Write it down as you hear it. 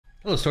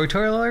Hello,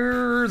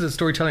 storytellers. It's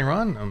Storytelling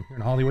Ron. I'm here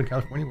in Hollywood,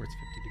 California, where it's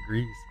 50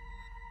 degrees.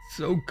 It's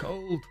so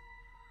cold.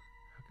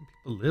 How can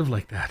people live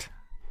like that?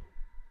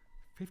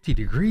 50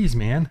 degrees,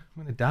 man.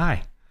 I'm going to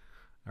die.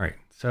 All right.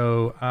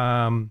 So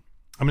I'm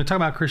going to talk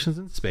about Christians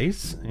in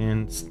space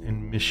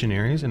and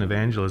missionaries and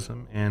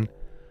evangelism. And,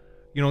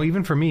 you know,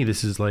 even for me,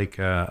 this is like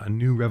a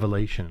new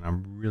revelation.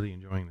 I'm really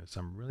enjoying this.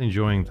 I'm really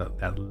enjoying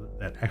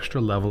that extra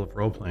level of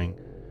role-playing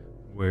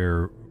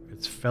where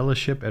it's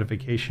fellowship,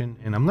 edification,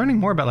 and I'm learning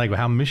more about like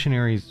how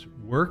missionaries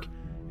work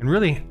and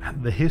really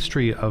the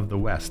history of the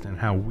West and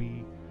how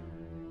we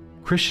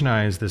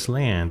Christianize this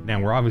land.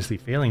 Now we're obviously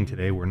failing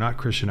today. We're not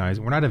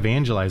Christianizing. We're not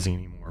evangelizing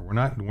anymore. We're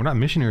not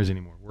missionaries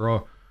anymore. We're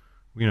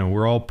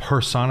all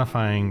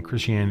personifying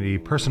Christianity,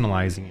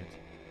 personalizing it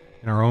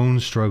in our own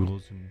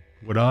struggles and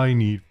what I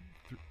need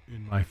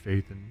in my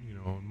faith, and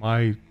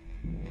my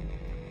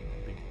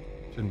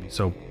shouldn't be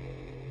so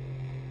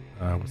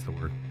what's the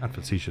word? Not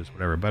facetious,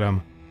 whatever. But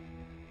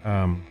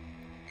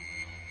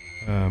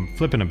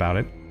flippant about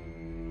it.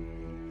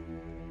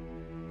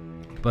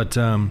 But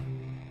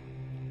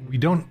we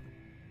don't.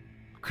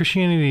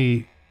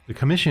 Christianity, the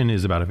commission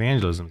is about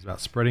evangelism. It's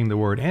about spreading the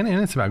word, and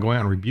it's about going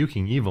out and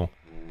rebuking evil.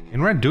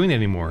 And we're not doing that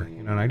anymore.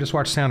 And I just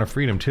watched Sound of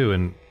Freedom too,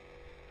 and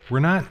we're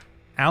not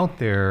out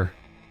there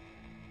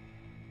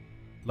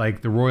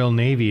like the Royal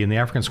Navy and the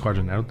African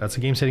Squadron. That's a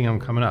game setting I'm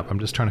coming up. I'm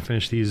just trying to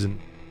finish these, and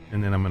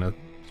then I'm gonna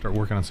start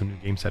working on some new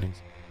game settings.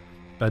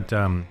 But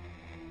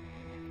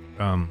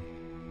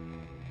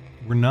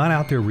we're not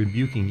out there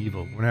rebuking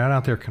evil. We're not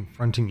out there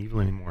confronting evil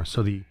anymore.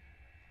 So the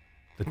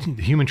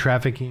human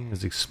trafficking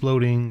is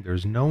exploding.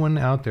 There's no one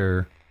out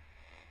there.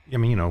 I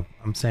mean,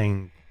 I'm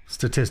saying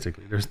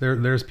statistically,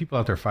 there's people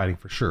out there fighting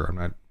for sure. I'm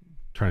not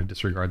trying to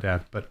disregard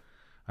that, but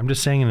I'm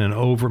just saying in an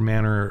over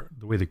manner,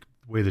 the way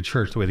the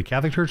church, the way the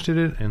Catholic Church did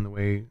it, and the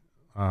way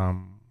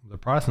the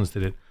Protestants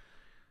did it.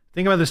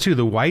 Think about this too.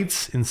 The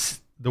whites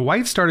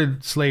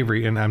started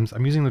slavery, and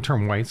I'm using the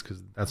term whites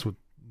because that's what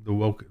the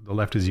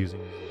left is using.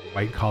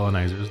 White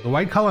colonizers. The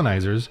white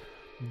colonizers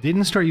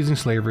didn't start using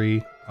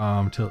slavery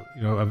till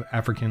of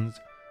Africans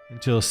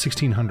until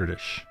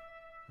 1600ish,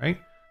 right?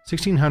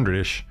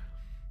 1600ish,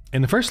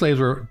 and the first slaves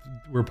were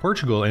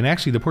Portugal, and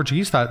actually the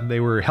Portuguese thought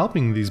they were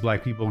helping these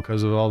black people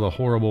because of all the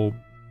horrible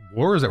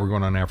wars that were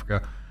going on in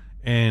Africa,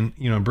 and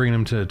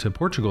bringing them to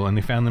Portugal, and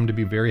they found them to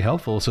be very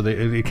helpful. So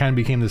it kind of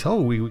became this,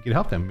 we could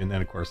help them, and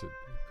then of course it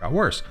got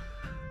worse.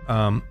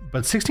 But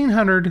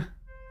 1600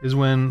 is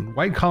when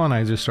white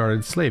colonizers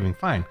started slaving.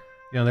 Fine,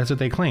 that's what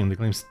they claim. They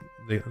claim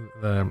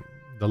the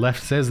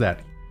left says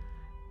that.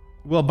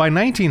 Well, by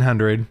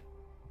 1900,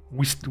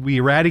 we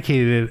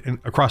eradicated it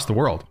across the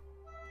world.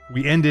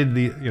 We ended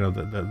the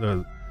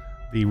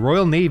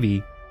Royal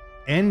Navy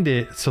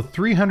ended. So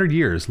 300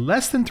 years,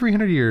 less than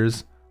 300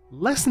 years,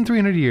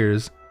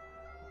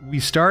 we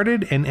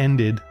started and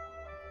ended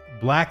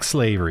black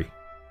slavery.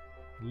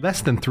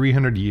 Less than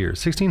 300 years,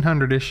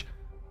 1600ish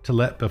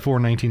before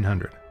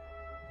 1900.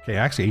 Okay,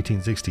 actually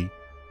 1860.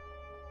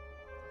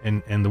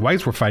 And the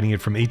whites were fighting it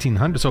from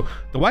 1800. So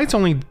the whites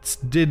only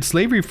did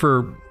slavery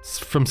from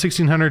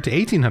 1600 to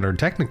 1800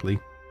 technically,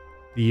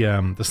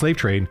 the slave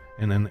trade,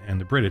 and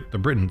the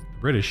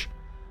British,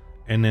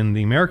 and then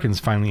the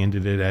Americans finally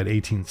ended it at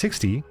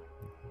 1860.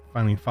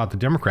 Finally fought the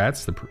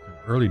Democrats, the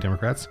early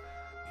Democrats,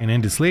 and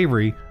ended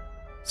slavery.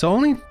 So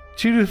only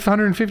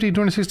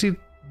 260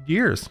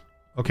 years.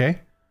 Okay,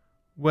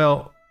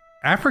 well,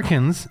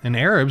 Africans and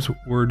Arabs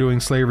were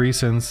doing slavery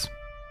since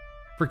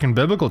freaking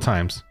biblical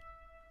times.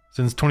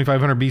 Since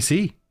 2500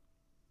 BC.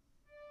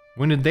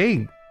 When did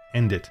they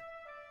end it?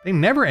 They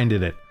never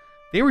ended it.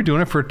 They were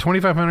doing it for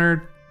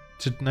 2500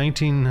 to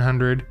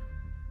 1900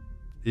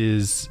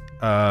 is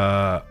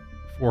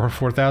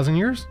 4,000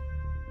 years?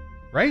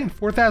 Right?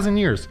 4,000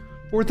 years.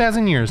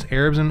 4,000 years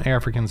Arabs and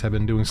Africans have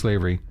been doing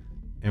slavery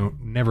and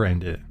never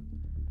ended it.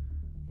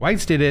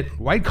 Whites did it.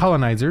 White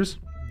colonizers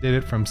did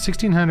it from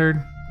 1600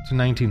 to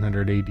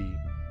 1900 AD.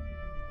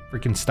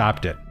 Freaking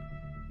stopped it.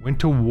 Went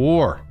to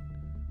war.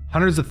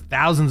 Hundreds of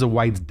thousands of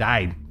whites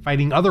died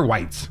fighting other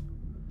whites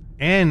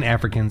and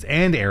Africans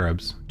and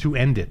Arabs to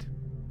end it.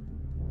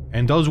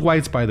 And those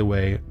whites, by the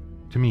way,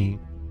 to me,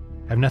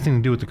 have nothing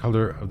to do with the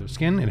color of their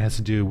skin. It has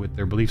to do with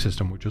their belief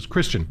system, which was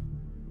Christian.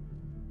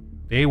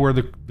 They were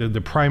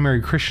the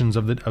primary Christians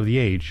of the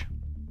age,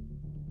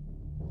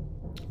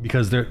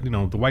 because the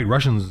white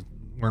Russians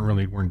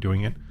weren't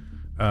doing it.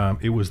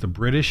 It was the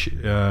British.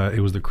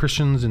 It was the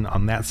Christians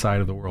on that side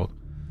of the world,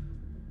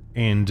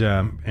 and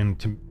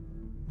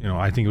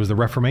I think it was the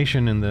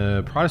Reformation and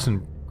the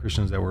Protestant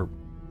Christians that were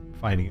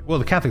fighting it. Well,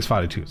 the Catholics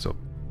fought it too, so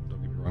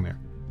don't get me wrong there.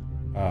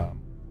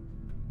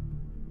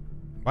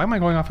 Why am I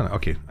going off on that?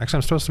 Okay, actually,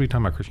 I'm supposed to be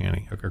talking about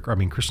Christianity. I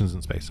mean, Christians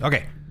in space.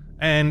 Okay,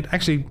 and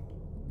actually,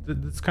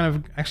 it's kind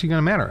of actually going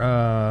to matter.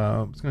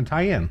 It's going to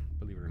tie in,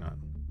 believe it or not.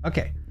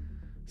 Okay,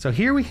 so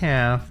here we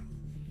have.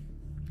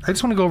 I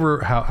just want to go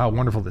over how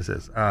wonderful this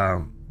is,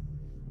 because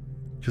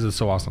it's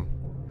so awesome.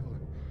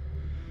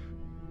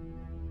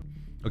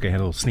 Okay, I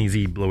had a little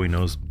sneezy, blowy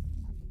nose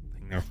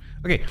thing there.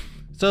 Okay,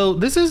 so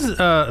this is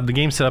the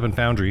game set up in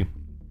Foundry.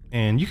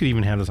 And you could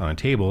even have this on a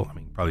table. I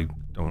mean, probably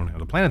don't have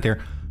the planet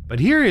there. But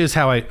here is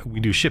how we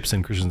do ships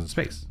in Christians in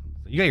Space.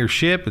 You got your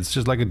ship. It's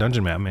just like a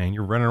dungeon map, man.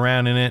 You're running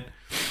around in it.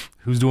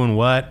 Who's doing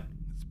what?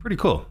 It's pretty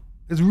cool.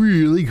 It's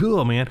really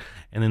cool, man.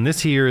 And then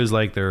this here is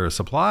like their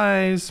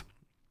supplies.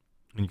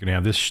 And you can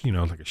have this, you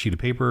know, like a sheet of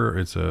paper.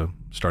 It's a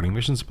starting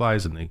mission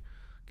supplies, and they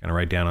kind of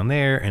write down on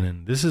there. And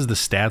then this is the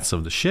stats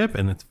of the ship,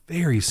 and it's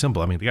very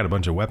simple. I mean, they got a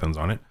bunch of weapons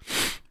on it.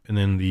 And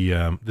then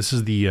this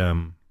is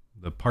the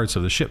parts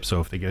of the ship. So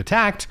if they get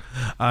attacked,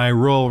 I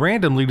roll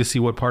randomly to see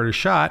what part is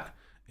shot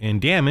and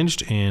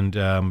damaged, and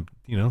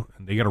you know,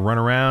 they got to run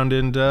around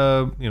and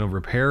you know,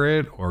 repair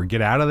it or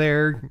get out of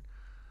there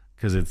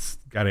because it's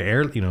got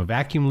an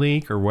vacuum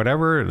leak or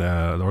whatever,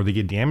 or they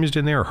get damaged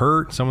in there or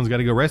hurt. Someone's got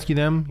to go rescue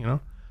them, you know.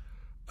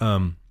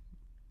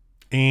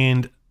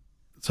 And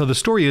so the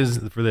story is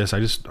for this. I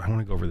want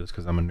to go over this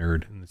because I'm a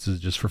nerd, and this is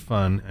just for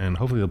fun, and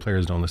hopefully the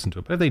players don't listen to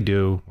it. But if they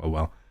do, oh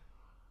well.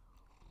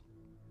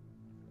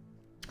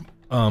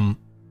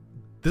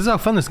 This is how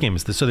fun this game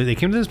is. So they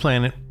came to this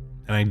planet,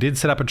 and I did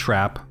set up a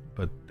trap,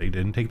 but they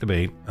didn't take the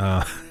bait.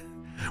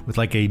 With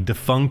like a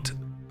defunct,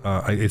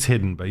 it's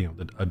hidden, but you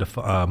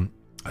know,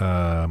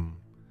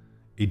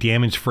 a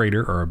damaged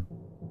freighter or a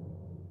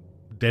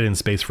dead in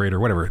space freighter,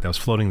 whatever that was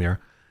floating there,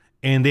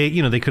 and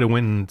they could have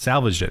went and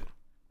salvaged it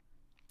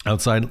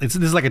outside. This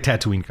is like a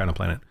Tatooine kind of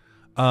planet,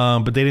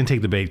 but they didn't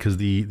take the bait because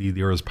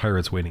there was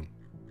pirates waiting,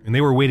 and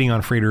they were waiting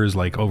on freighters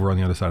like over on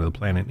the other side of the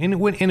planet, and it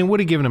would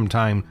have given them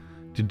time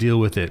to deal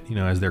with it, you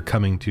know, as they're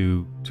coming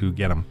to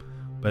get them.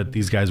 But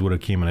these guys would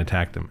have came and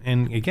attacked them.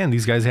 And again,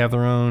 these guys have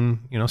their own,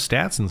 you know,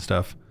 stats and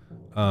stuff,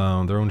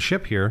 their own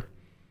ship here,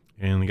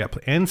 and they got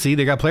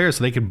players,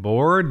 so they could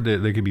board.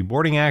 There could be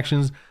boarding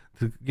actions,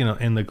 you know.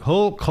 And the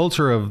whole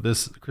culture of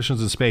this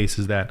Christians in Space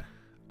is that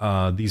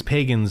these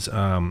pagans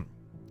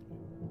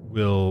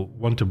will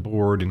want to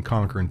board and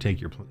conquer and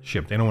take your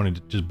ship. They don't want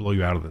to just blow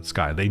you out of the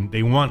sky.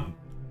 They want,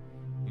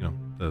 you know,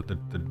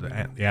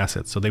 the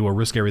assets, so they will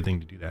risk everything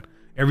to do that.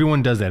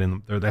 Everyone does that,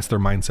 that's their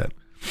mindset.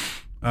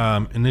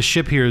 And this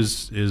ship here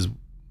is you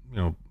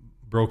know,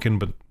 broken,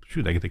 but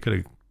shoot, they could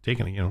have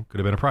taken it, you know, could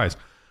have been a prize.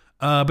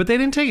 But they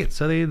didn't take it,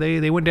 so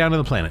they went down to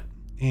the planet,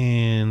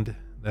 and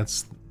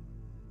that's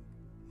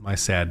my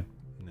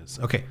sadness.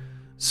 Okay,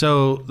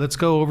 so let's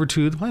go over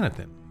to the planet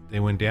then. They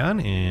went down,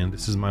 and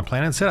this is my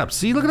planet setup.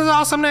 See, look at this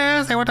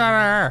awesomeness. They went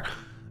down there.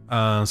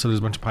 So there's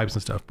a bunch of pipes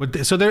and stuff. But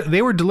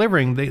they were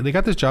delivering. They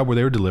got this job where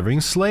they were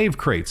delivering slave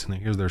crates. And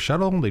here's their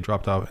shuttle. They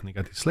dropped off, and they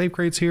got these slave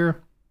crates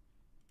here.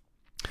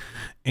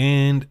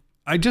 And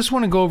I just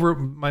want to go over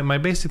my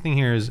basic thing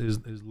here is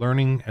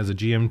learning as a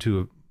GM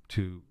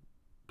to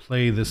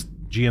play this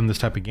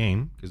type of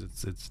game, because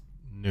it's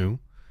new,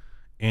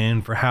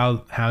 and for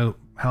how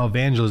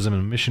evangelism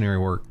and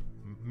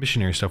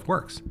missionary stuff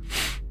works.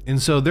 And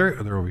so they're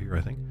over here,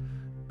 I think.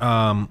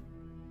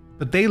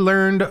 But they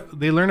learned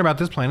about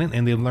this planet,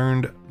 and they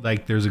learned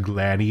like there's a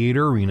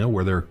gladiator arena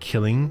where they're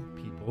killing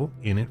people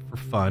in it for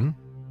fun,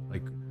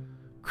 like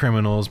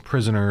criminals,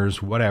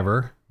 prisoners,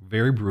 whatever.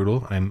 Very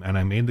brutal. And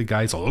I made the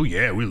guys, oh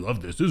yeah, we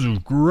love this. This is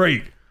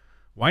great.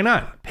 Why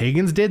not?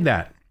 Pagans did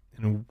that.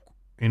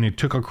 And it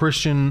took a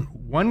Christian,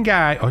 one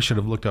guy, I should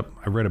have looked up,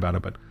 I read about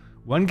it, but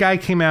one guy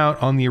came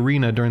out on the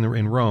arena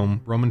in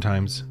Roman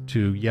times,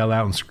 to yell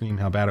out and scream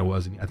how bad it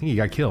was. And I think he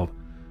got killed.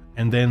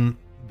 And then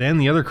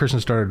the other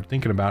Christians started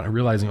thinking about it and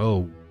realizing,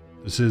 oh,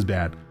 this is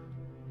bad.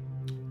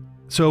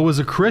 So it was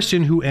a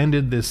Christian who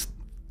ended this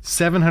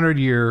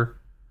 700-year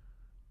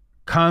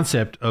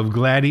concept of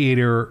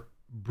gladiator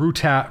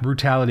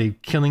brutality,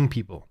 killing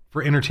people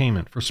for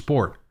entertainment, for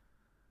sport.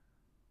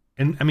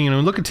 And I mean,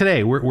 look at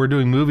today. We're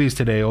doing movies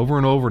today over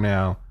and over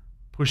now,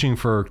 pushing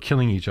for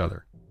killing each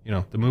other. You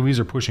know, the movies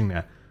are pushing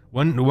that.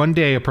 One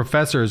day, a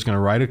professor is going to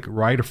write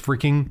a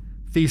freaking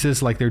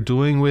thesis like they're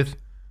doing with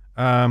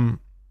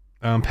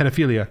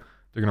pedophilia.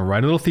 They're going to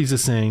write a little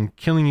thesis saying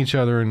killing each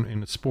other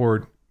in a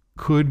sport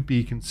could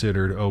be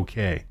considered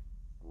okay.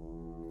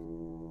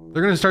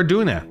 They're going to start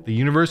doing that. The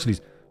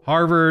universities,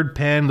 Harvard,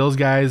 Penn, those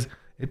guys,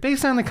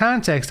 based on the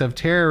context of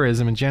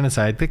terrorism and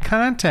genocide, the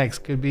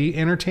context could be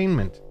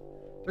entertainment.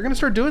 They're going to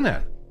start doing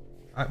that.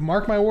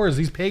 Mark my words,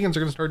 these pagans are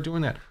going to start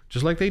doing that,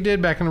 just like they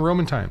did back in the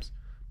Roman times,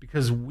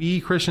 because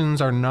we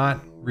Christians are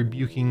not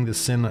rebuking the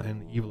sin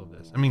and the evil of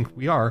this. I mean,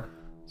 we are,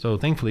 so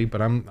thankfully,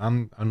 but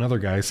I'm another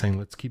guy saying,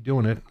 let's keep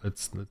doing it.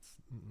 Let's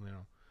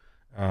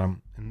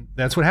and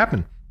that's what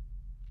happened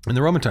in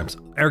the Roman times.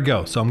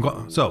 Ergo,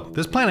 so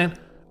this planet,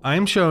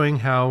 I'm showing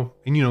how,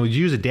 and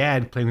you as a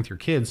dad playing with your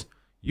kids,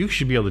 you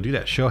should be able to do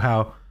that. Show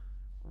how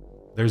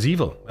there's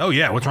evil. Oh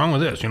yeah, what's wrong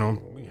with this?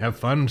 We have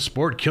fun,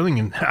 sport, killing,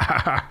 and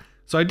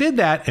so I did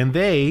that, and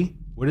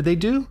what did they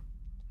do?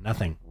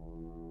 Nothing.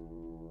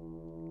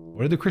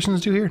 What did the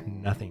Christians do here?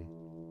 Nothing.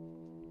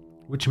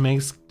 Which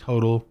makes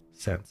total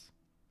sense.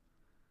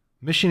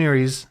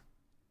 Missionaries,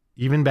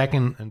 even back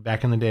in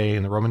the day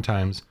in the Roman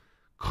times,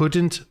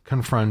 couldn't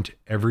confront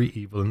every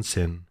evil and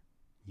sin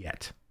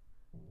yet.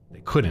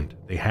 They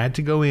couldn't. They had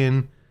to go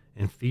in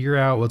and figure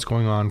out what's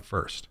going on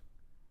first.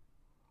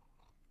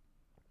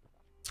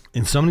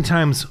 And so many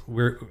times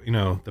we're, you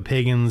know, the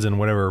pagans and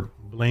whatever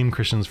blame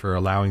Christians for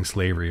allowing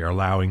slavery or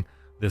allowing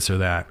this or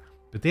that,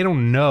 but they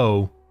don't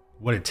know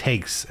what it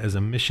takes as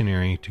a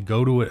missionary to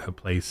go to a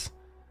place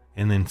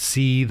and then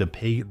see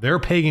their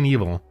pagan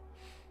evil.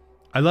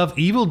 I love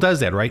evil does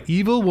that, right?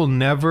 Evil will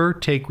never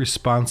take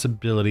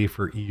responsibility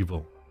for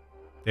evil.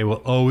 They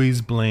will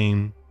always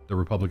blame the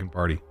Republican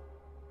Party.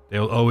 They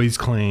will always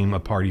claim a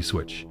party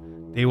switch.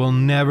 They will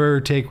never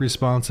take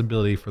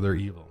responsibility for their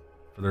evil,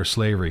 for their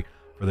slavery,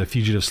 for the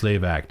Fugitive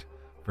Slave Act,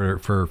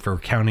 for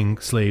counting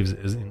slaves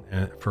as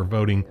for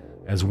voting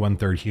as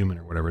 1/3 human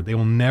or whatever. They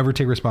will never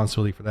take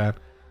responsibility for that.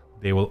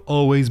 They will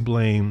always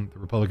blame the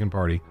Republican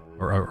Party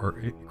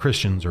or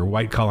Christians or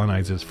white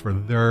colonizers for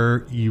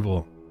their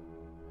evil.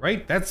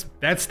 Right? That's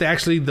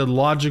actually the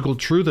logical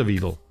truth of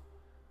evil.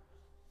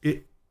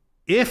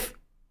 If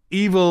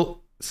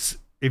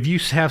you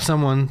have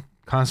someone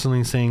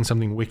constantly saying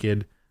something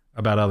wicked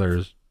about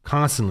others,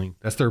 constantly,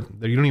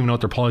 you don't even know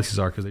what their policies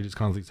are because they just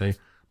constantly say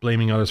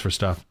blaming others for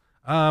stuff.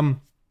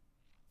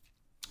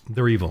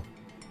 They're evil.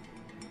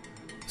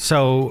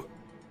 So,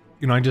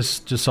 you know, I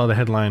just saw the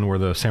headline where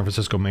the San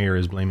Francisco mayor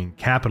is blaming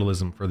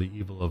capitalism for the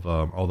evil of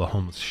all the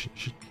homeless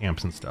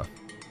camps and stuff.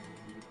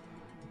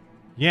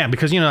 Yeah,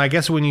 because, you know, I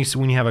guess when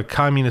you have a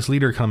communist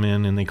leader come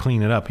in and they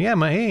clean it up, yeah,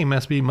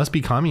 must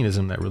be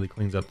communism that really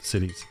cleans up the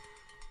cities,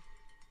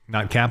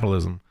 not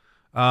capitalism.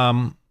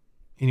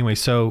 Anyway,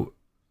 so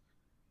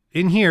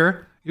in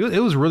here,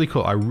 it was really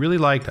cool. I really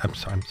liked.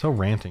 I'm so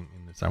ranting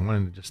in this. I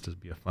wanted it just to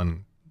be a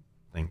fun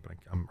thing, but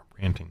I'm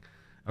ranting.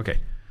 Okay,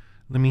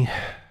 let me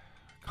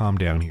calm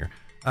down here.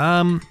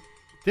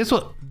 There's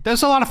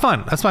a lot of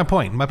fun. That's my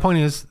point. My point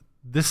is,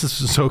 this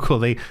is so cool.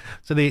 They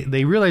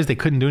realized they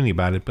couldn't do anything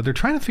about it, but they're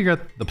trying to figure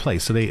out the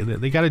place. So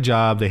they got a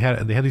job. They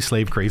had these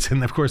slave crates,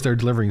 and of course they're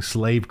delivering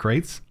slave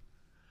crates.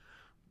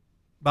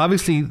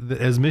 Obviously,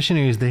 as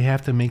missionaries, they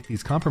have to make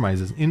these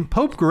compromises.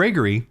 Pope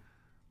Gregory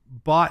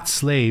bought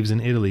slaves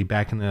in Italy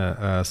back in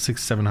the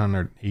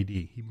 600-700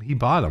 AD. He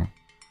bought them.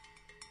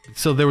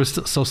 So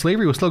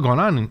slavery was still going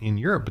on in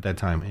Europe at that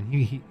time, and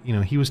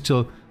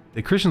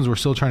the Christians were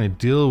still trying to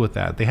deal with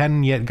that. They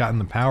hadn't yet gotten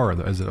the power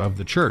of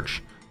the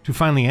church to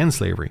finally end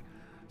slavery.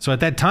 So at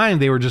that time,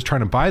 they were just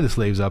trying to buy the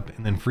slaves up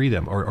and then free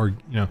them,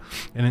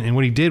 and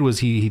what he did was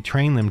he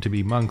trained them to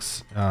be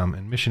monks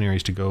and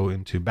missionaries to go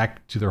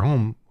back to their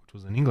home, which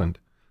was in England.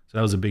 So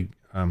that was a big.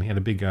 He had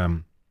a big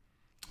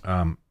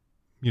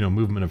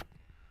movement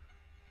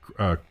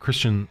of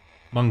Christian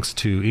monks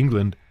to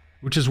England,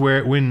 which is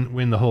where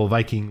when the whole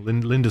Viking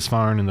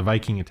Lindisfarne and the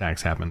Viking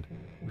attacks happened,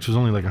 which was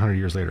only like 100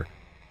 years later.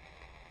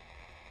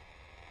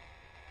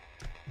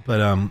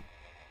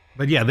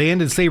 But yeah, they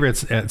ended slavery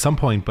at some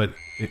point, but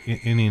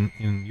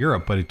in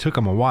Europe, but it took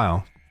them a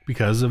while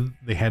because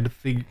they had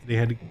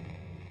to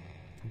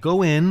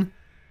go in,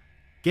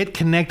 get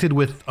connected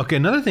with. Okay,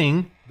 another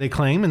thing they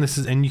claim,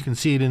 and you can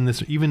see it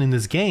even in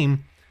this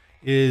game,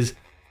 is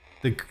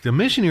the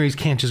missionaries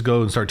can't just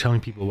go and start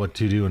telling people what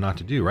to do and not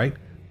to do, right?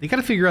 They got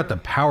to figure out the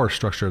power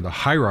structure, the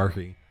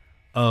hierarchy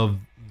of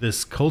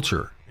this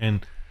culture,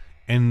 and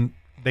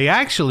they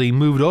actually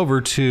moved over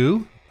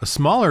to a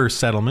smaller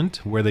settlement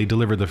where they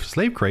deliver the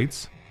slave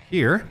crates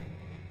here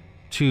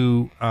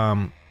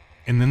and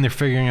then they're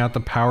figuring out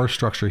the power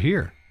structure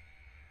here,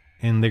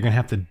 and they're gonna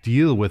have to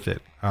deal with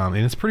it. And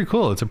it's pretty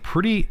cool. It's a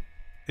pretty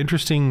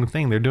interesting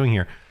thing they're doing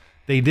here.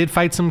 They did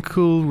fight some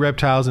cool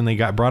reptiles, and they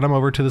brought them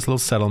over to this little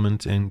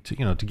settlement and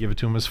to give it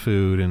to them as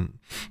food, and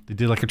they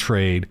did like a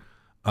trade.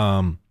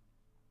 And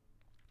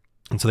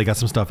so they got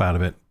some stuff out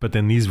of it. But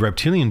then these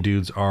reptilian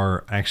dudes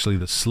are actually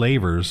the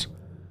slavers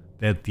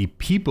that the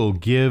people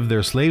give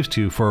their slaves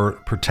to for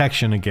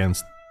protection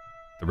against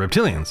the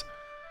reptilians.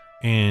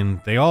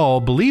 And they all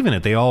believe in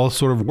it. They all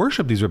sort of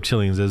worship these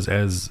reptilians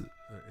as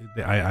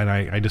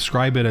I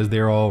describe it as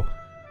they're all,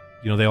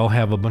 they all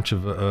have a bunch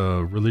of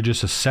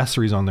religious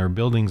accessories on their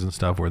buildings and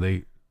stuff where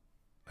they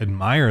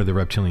admire the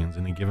reptilians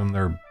and they give them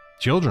their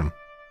children.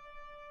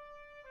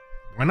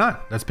 Why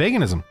not? That's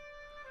paganism.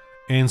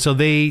 And so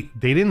they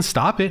didn't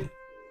stop it.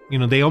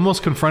 They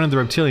almost confronted the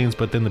reptilians,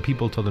 but then the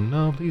people told them,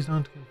 no, please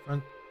don't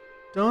confront.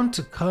 Don't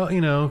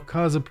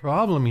cause a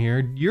problem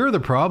here. You're the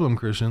problem,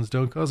 Christians.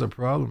 Don't cause a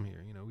problem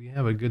here. We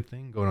have a good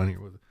thing going on here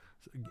with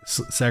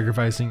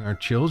sacrificing our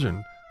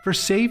children for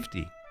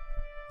safety.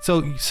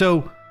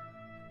 So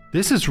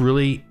this is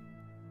really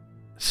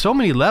so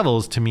many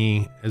levels to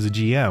me as a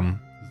GM.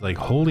 It's like,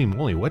 holy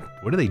moly, what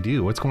do they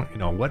do? What's going?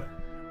 What?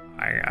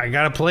 I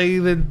gotta play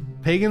the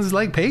pagans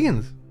like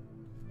pagans.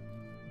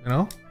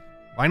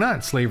 Why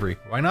not slavery?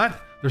 Why not?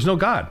 There's no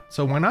God,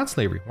 so why not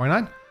slavery? Why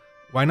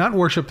not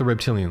worship the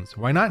reptilians?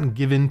 Why not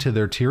give in to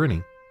their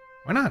tyranny?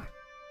 Why not?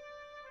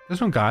 There's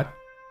no God.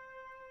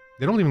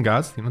 They don't believe in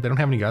gods. They don't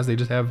have any gods. They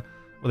just have,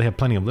 they have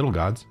plenty of little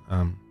gods,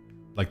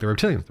 like the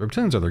reptilians. The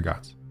reptilians are their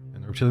gods,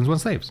 and the reptilians want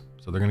slaves,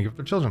 so they're going to give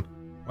their children.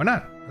 Why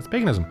not? That's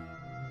paganism.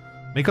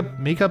 Make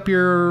up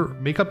your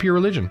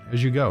religion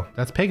as you go.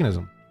 That's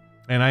paganism.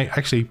 And I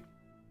think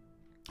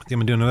I'm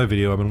gonna do another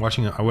video. I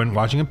went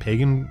watching a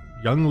pagan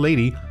young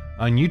lady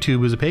on YouTube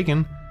who's a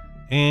pagan,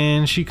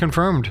 And she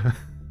confirmed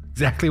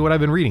exactly what I've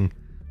been reading.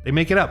 They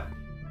make it up.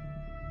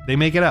 They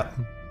make it up.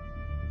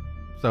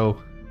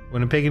 So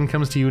when a pagan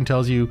comes to you and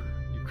tells you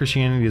your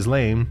Christianity is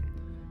lame,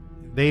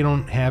 they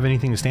don't have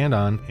anything to stand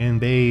on,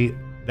 and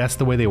that's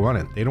the way they want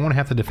it. They don't want to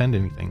have to defend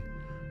anything.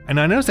 And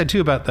I noticed that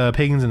too about the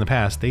pagans in the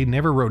past. They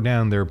never wrote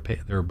down their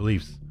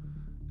beliefs.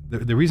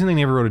 The reason they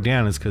never wrote it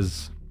down is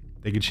because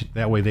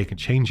that way they could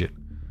change it.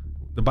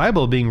 The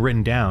Bible being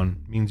written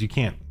down means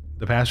the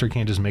pastor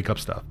can't just make up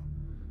stuff,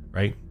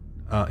 right?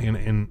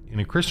 In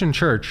a Christian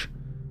church,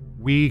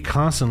 we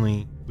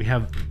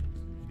have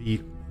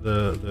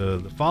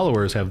the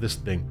followers have this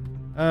thing.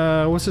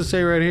 What's it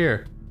say right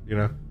here? You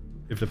know,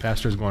 if the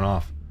pastor's going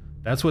off,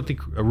 that's what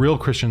a real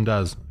Christian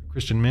does.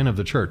 Christian men of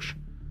the church.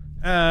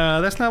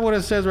 That's not what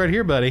it says right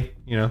here, buddy.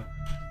 You know,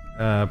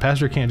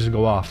 pastor can't just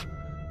go off.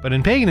 But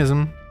in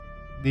paganism,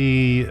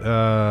 the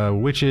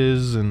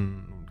witches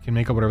can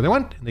make up whatever they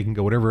want. They can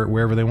go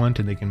wherever they want,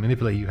 and they can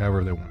manipulate you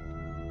however they want.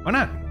 Why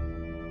not?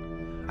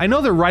 I know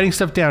they're writing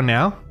stuff down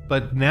now,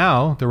 but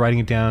now they're writing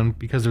it down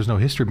because there's no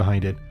history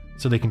behind it,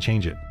 so they can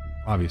change it.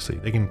 Obviously,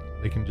 they can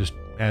just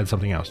add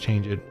something else,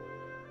 change it,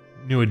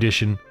 new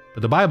edition.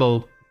 But the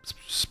Bible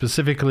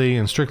specifically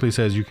and strictly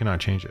says you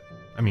cannot change it.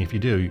 I mean, if you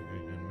do,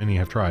 and many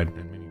have tried,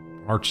 and many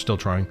are still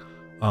trying,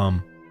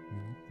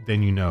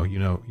 then you know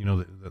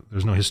that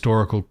there's no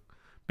historical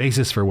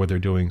basis for what they're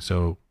doing.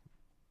 So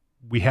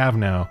we have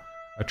now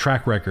a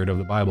track record of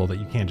the Bible that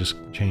you can't just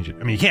change it.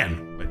 I mean, you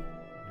can, but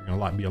you're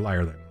going to be a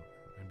liar then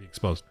and be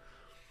exposed.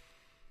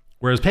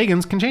 Whereas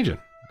pagans can change it.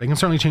 They can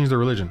certainly change their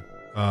religion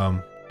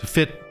to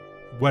fit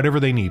whatever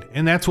they need,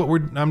 and that's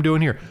what I'm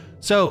doing here.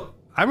 So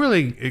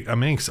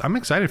I'm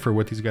excited for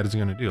what these guys are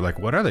going to do. Like,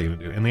 what are they going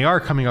to do? And they are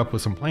coming up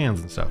with some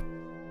plans and stuff.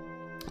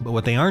 But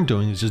what they aren't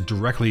doing is just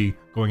directly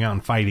going out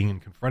and fighting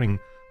and confronting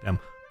them.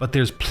 But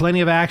there's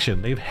plenty of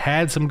action. They've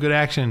had some good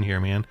action in here,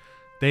 man.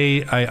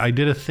 I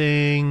did a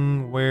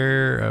thing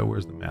where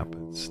where's the map?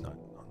 It's not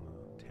on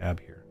the tab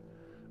here.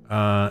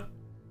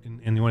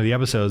 In one of the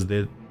episodes,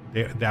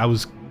 I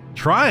was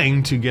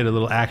trying to get a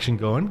little action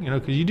going, you know,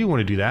 because you do want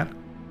to do that.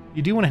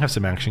 You do want to have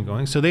some action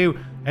going. So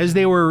as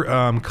they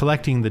were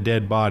collecting the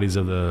dead bodies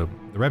of the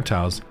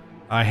reptiles,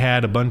 I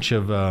had a bunch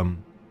of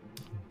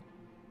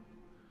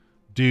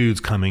dudes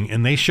coming,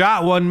 and they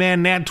shot one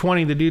man, nat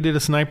 20. The dude did a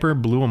sniper,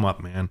 blew him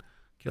up, man.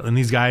 And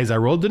these guys, I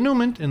rolled the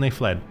Newman, and they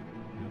fled.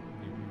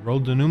 I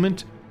rolled the Newman,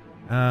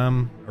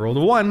 I rolled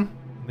a 1, and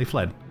they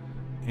fled.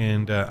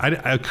 And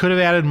I could have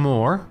added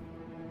more,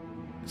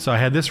 so I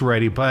had this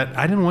ready, but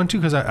I didn't want to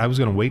because I was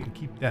going to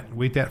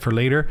wait that for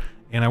later.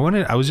 And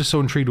I was just so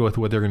intrigued with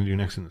what they're going to do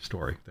next in the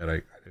story that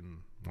I didn't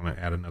want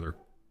to add another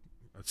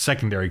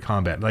secondary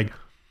combat. Like,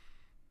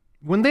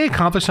 when they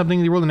accomplish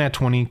something, they rolled a nat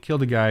 20,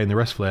 killed a guy, and the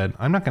rest fled.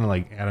 I'm not going to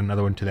like add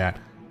another one to that.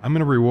 I'm going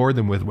to reward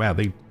them with, wow,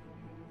 they give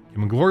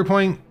them a glory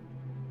point,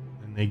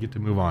 and they get to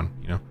move on,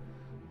 you know?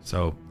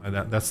 So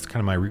that's kind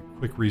of my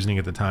quick reasoning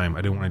at the time.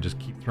 I didn't want to just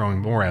keep throwing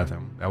more at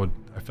them.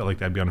 I felt like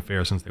that'd be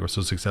unfair since they were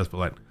so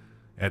successful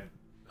at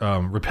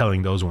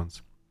repelling those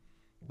ones.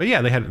 But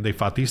yeah, they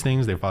fought these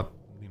things. They fought,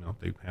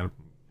 they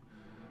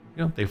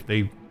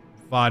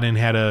fought and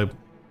had a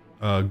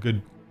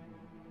good,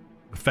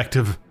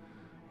 effective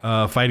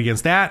fight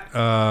against that.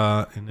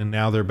 And then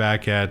now they're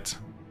back at.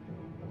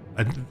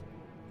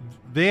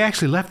 They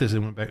actually left this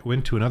and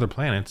went to another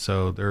planet,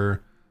 so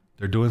they're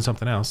doing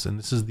something else. And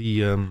this is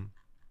the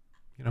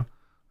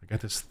I got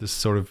this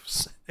sort of.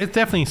 It's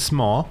definitely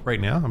small right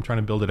now. I'm trying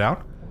to build it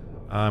out,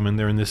 and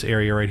they're in this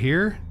area right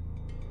here,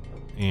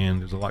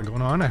 and there's a lot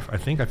going on. I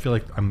feel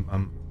like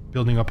I'm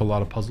building up a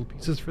lot of puzzle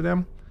pieces for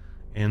them,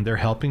 and they're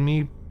helping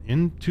me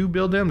to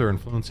build them. They're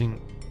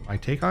influencing my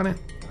take on it.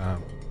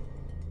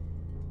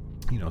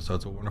 So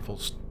it's a wonderful.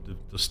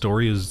 The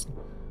story is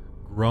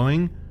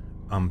growing.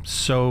 I'm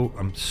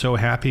so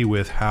happy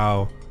with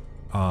how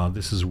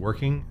this is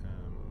working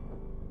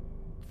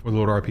for the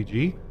Lord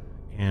RPG,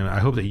 and I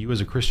hope that you, as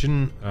a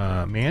Christian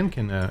man,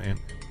 can and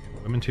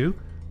women too.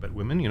 But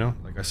women,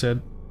 like I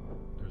said,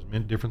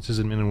 there's differences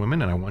in men and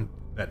women, and I want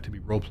that to be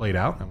role played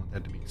out. I want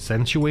that to be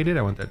accentuated.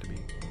 I want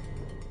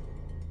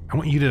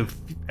you to,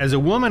 as a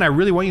woman, I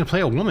really want you to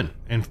play a woman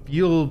and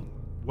feel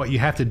what you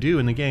have to do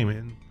in the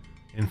game,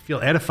 and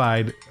feel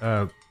edified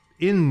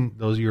in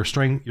those your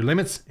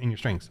limits and your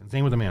strengths. And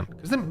same with the man,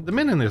 because the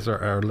men in this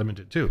are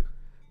limited too.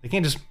 They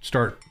can't just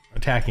start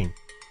attacking.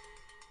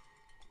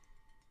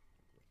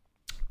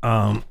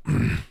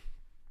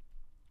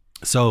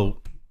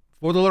 So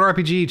for the Lord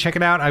RPG, check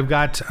it out. I've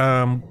got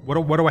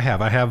what do I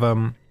have? I have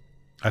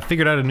I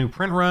figured out a new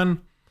print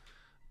run,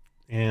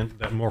 and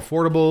that more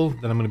affordable.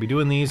 That I'm going to be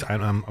doing these.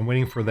 I'm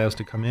waiting for those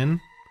to come in,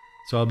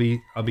 so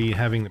I'll be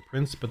having the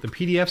prints. But the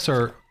PDFs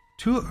are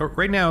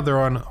right now. They're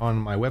on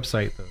my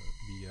website. The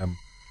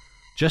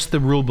just the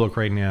rule book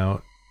right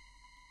now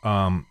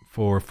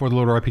for the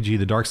Lord RPG,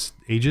 the Dark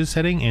Ages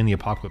setting, and the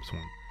Apocalypse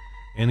one.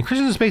 And the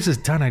Christian Space is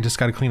done. I just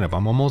got to clean up.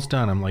 I'm almost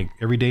done. I'm like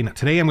every day.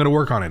 Today I'm going to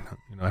work on it.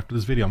 After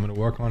this video, I'm going to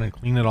work on it,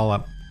 clean it all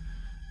up.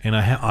 And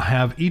I'll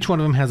have each one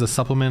of them has a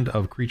supplement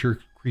of creature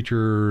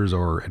creatures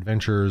or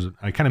adventures.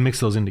 I kind of mix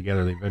those in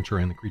together, the adventure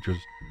and the creatures,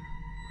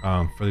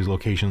 for these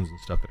locations and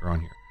stuff that are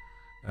on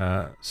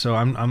here. So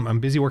I'm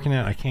busy working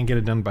on it. I can't get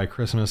it done by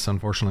Christmas,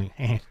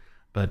 unfortunately.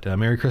 But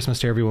Merry Christmas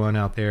to everyone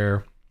out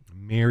there.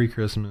 Merry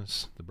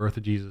Christmas, the birth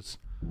of Jesus.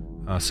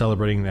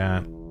 Celebrating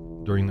that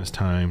during this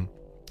time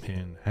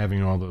and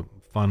having all the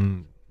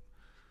fun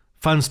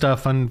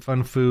stuff,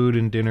 fun food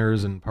and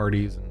dinners and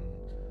parties and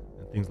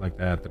things like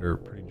that are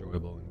pretty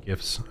enjoyable, and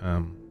gifts.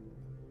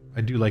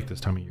 I do like this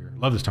time of year.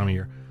 Love this time of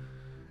year.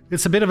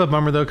 It's a bit of a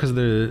bummer though, because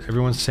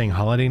everyone's saying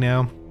holiday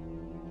now.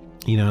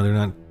 You know, they're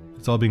not.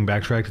 It's all being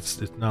backtracked. It's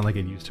not like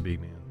it used to be,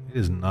 man. It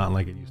is not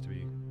like it used to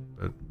be.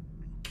 But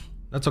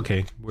that's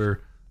okay.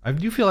 I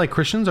do feel like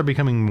Christians are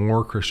becoming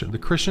more Christian. The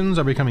Christians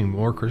are becoming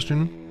more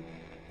Christian,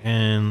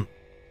 and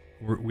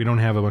we don't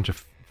have a bunch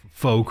of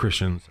faux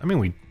Christians. I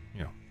mean,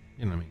 you know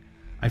what I mean.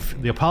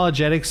 The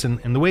apologetics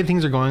and the way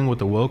things are going with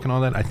the woke and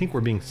all that, I think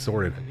we're being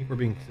sorted.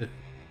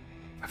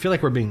 I feel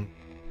like we're being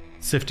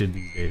sifted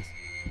these days.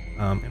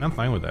 And I'm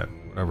fine with that,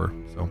 whatever.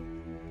 So,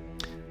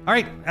 all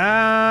right,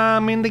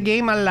 I'm in the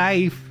game of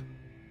life.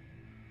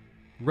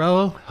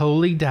 Roll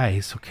holy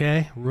dice,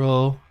 okay?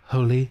 Roll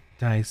holy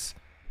dice.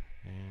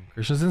 And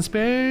Christians in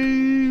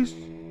space.